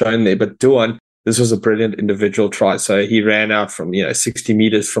athleticism shown there. But Duhan, this was a brilliant individual try. So he ran out from 60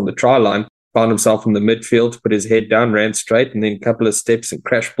 meters from the try line, found himself in the midfield, put his head down, ran straight, and then a couple of steps and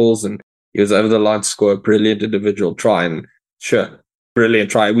crash balls, and he was over the line to score a brilliant individual try. And sure,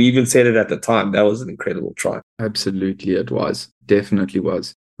 brilliant try. We even said it at the time. That was an incredible try. Absolutely, it was. Definitely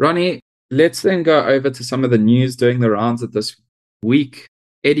was. Ronnie, let's then go over to some of the news doing the rounds of this week.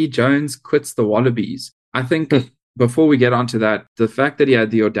 Eddie Jones quits the Wallabies. I think before we get onto that, the fact that he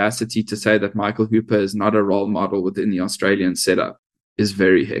had the audacity to say that Michael Hooper is not a role model within the Australian setup is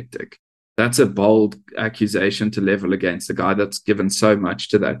very hectic. That's a bold accusation to level against a guy that's given so much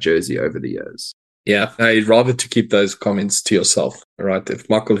to that jersey over the years. Yeah, I'd rather to keep those comments to yourself, right? If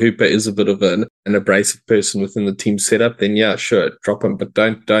Michael Hooper is a bit of an abrasive person within the team setup, then yeah, sure, drop him, but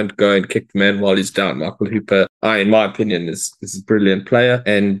don't go and kick the man while he's down. Michael Hooper, in my opinion, is a brilliant player,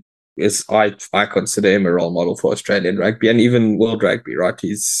 and I consider him a role model for Australian rugby and even world rugby, right?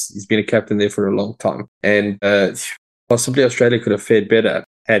 He's been a captain there for a long time, and possibly Australia could have fared better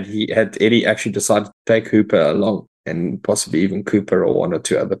had Eddie actually decided to take Hooper along, and possibly even Cooper or one or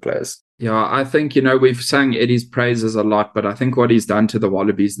two other players. Yeah, I think, we've sang Eddie's praises a lot, but I think what he's done to the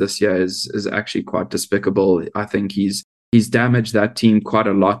Wallabies this year is actually quite despicable. I think he's damaged that team quite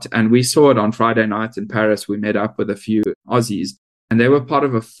a lot. And we saw it on Friday night in Paris. We met up with a few Aussies, and they were part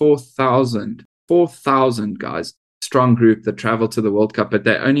of a 4,000 guys strong group that traveled to the World Cup, but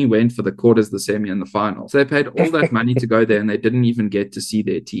they only went for the quarters, the semi, and the final. So they paid all that money to go there, and they didn't even get to see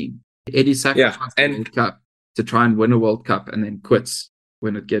their team. Eddie sacrificed the World Cup to try and win a World Cup and then quits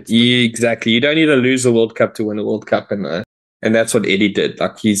when it gets exactly. You don't need to lose a World Cup to win a World Cup, and that's what Eddie did.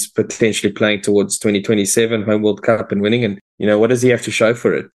 Like, he's potentially playing towards 2027 home World Cup and winning, and what does he have to show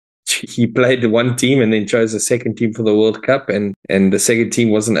for it? He played one team and then chose a second team for the World Cup, and the second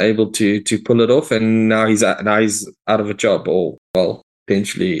team wasn't able to pull it off, and now he's out of a job, or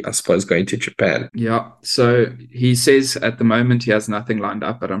potentially, I suppose, going to Japan. Yeah, so he says at the moment he has nothing lined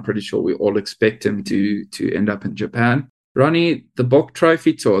up, but I'm pretty sure we all expect him to end up in Japan. Ronnie, the Bokke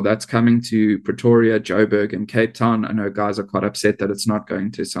Trophy Tour, that's coming to Pretoria, Joburg, and Cape Town. I know guys are quite upset that it's not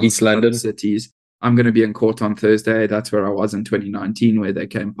going to some East London cities. I'm going to be in court on Thursday. That's where I was in 2019, where they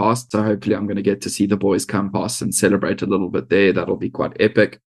came past. So hopefully I'm going to get to see the boys come past and celebrate a little bit there. That'll be quite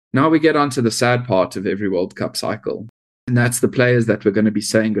epic. Now we get on to the sad part of every World Cup cycle, and that's the players that we're going to be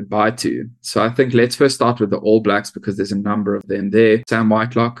saying goodbye to. So I think let's first start with the All Blacks, because there's a number of them there. Sam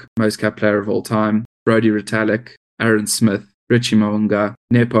Whitelock, most capped player of all time. Brodie Retallick, Aaron Smith, Richie Mo'unga,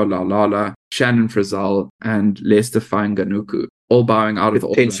 Nepo Laulala, Shannon Frizzell, and Lester Fainga'anuku, all bowing out of the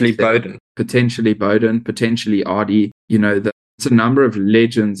All Blacks. Potentially Bowden, potentially Ardie. It's a number of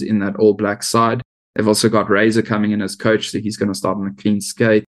legends in that All Black side. They've also got Razor coming in as coach, so he's going to start on a clean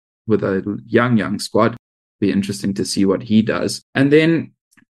skate with a young squad. Be interesting to see what he does. And then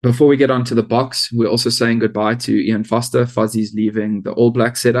Before we get on to the box, we're also saying goodbye to Ian Foster. Fuzzy's leaving the All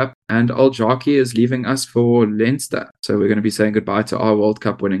Black setup, and Old Jockey is leaving us for Leinster. So we're going to be saying goodbye to our World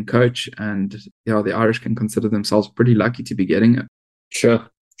Cup winning coach, and the Irish can consider themselves pretty lucky to be getting it. Sure.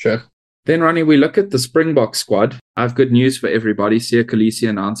 Then, Ronnie, we look at the Springbok squad. I have good news for everybody. Sia Khaleesi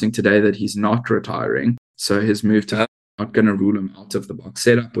announcing today that he's not retiring. So his move to not going to rule him out of the box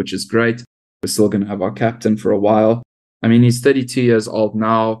setup, which is great. We're still going to have our captain for a while. I mean, he's 32 years old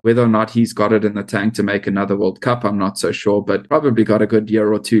now. Whether or not he's got it in the tank to make another World Cup, I'm not so sure, but probably got a good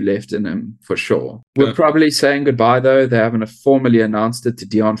year or two left in him for sure. We're probably saying goodbye, though. They haven't formally announced it to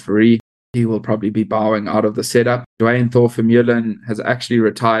Deon Fourie. He will probably be bowing out of the setup. Dwayne Thor-Vermeulen has actually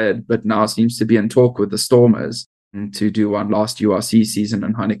retired, but now seems to be in talk with the Stormers to do one last URC season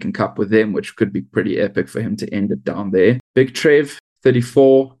and Heineken Cup with them, which could be pretty epic for him to end it down there. Big Trev,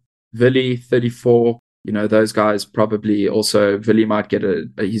 34. Villy, 34. Those guys probably also, Villy might get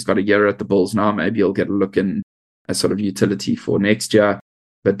he's got a year at the Bulls now. Maybe he'll get a look in as sort of utility for next year,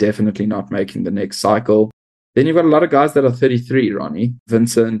 but definitely not making the next cycle. Then you've got a lot of guys that are 33, Ronnie.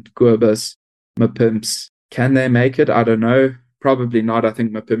 Vincent, Kobus, Mapimps. Can they make it? I don't know. Probably not. I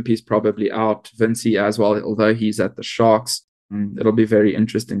think Mapimpi's probably out. Vincey as well, although he's at the Sharks. It'll be very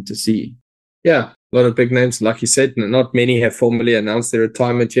interesting to see. Yeah, a lot of big names, like you said. Not many have formally announced their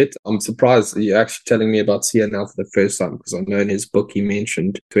retirement yet. I'm surprised you're actually telling me about Sia now for the first time, because I know in his book he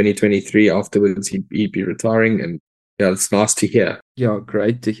mentioned 2023 afterwards he'd be retiring, and it's nice to hear. Yeah,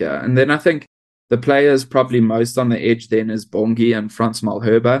 great to hear. And then I think the players probably most on the edge then is Bongi and Frans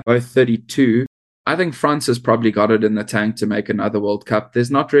Malherbe, both 32. I think France has probably got it in the tank to make another World Cup. There's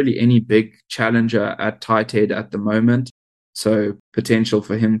not really any big challenger at tight head at the moment. So potential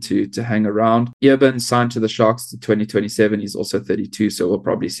for him to hang around. Eben signed to the Sharks to 2027. He's also 32, so we'll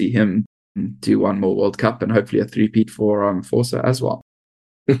probably see him do one more World Cup and hopefully a three-peat for Forza as well.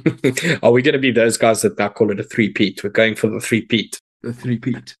 Are we going to be those guys that now call it a three-peat? We're going for the three-peat. The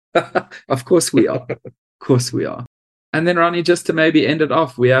three-peat. Of course we are. Of course we are. And then, Ronnie, just to maybe end it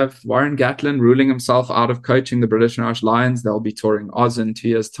off, we have Warren Gatland ruling himself out of coaching the British and Irish Lions. They'll be touring Oz in 2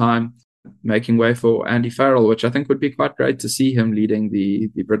 years' time, making way for Andy Farrell, which I think would be quite great to see him leading the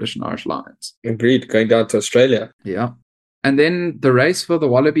British and Irish Lions. Agreed, going down to Australia. Yeah. And then the race for the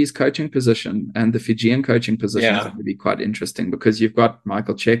Wallabies coaching position and the Fijian coaching position is going to be quite interesting, because you've got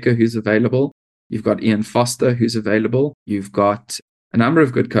Michael Cheika, who's available. You've got Ian Foster, who's available. You've got a number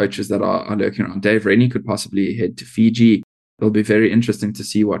of good coaches that are lurking around. Dave Rennie could possibly head to Fiji. It'll be very interesting to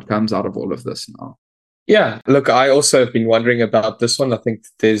see what comes out of all of this now. Yeah, look, I also have been wondering about this one. I think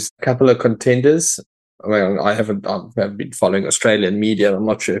there's a couple of contenders. I mean, I haven't been following Australian media. I'm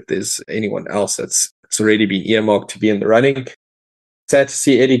not sure if there's anyone else that's already been earmarked to be in the running. Sad to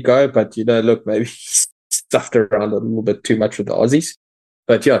see Eddie go, but, look, maybe he's stuffed around a little bit too much with the Aussies.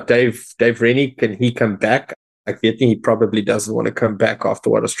 But yeah, Dave Rennie, can he come back? I think he probably doesn't want to come back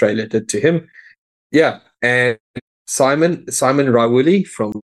after what Australia did to him. Yeah, and Simon Rawuli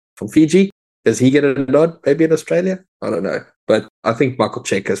from Fiji. Does he get a nod maybe in Australia? I don't know. But I think Michael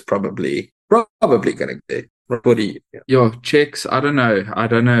Cheika is probably going to be. What do you? Yo, Checks, I don't know. I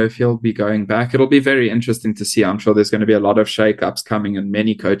don't know if he'll be going back. It'll be very interesting to see. I'm sure there's going to be a lot of shake-ups coming in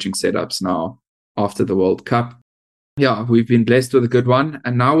many coaching setups now after the World Cup. Yeah, we've been blessed with a good one.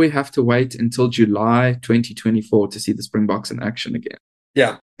 And now we have to wait until July 2024 to see the Springboks in action again.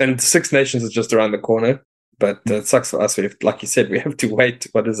 Yeah, and Six Nations is just around the corner. But it sucks for us. Like you said, we have to wait,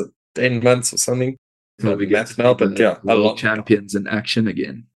 10 months or something? Until we get now, but yeah, a lot champions in action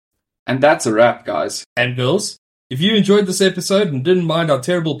again. And that's a wrap, guys. And girls, if you enjoyed this episode and didn't mind our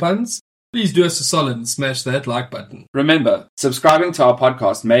terrible puns, please do us a solid and smash that like button. Remember, subscribing to our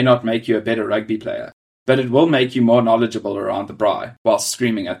podcast may not make you a better rugby player, but it will make you more knowledgeable around the braai while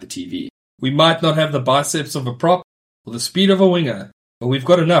screaming at the TV. We might not have the biceps of a prop or the speed of a winger, but we've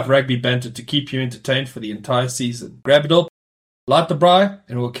got enough rugby banter to keep you entertained for the entire season. Grab it up, light the braai,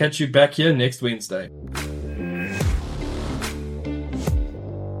 and we'll catch you back here next Wednesday.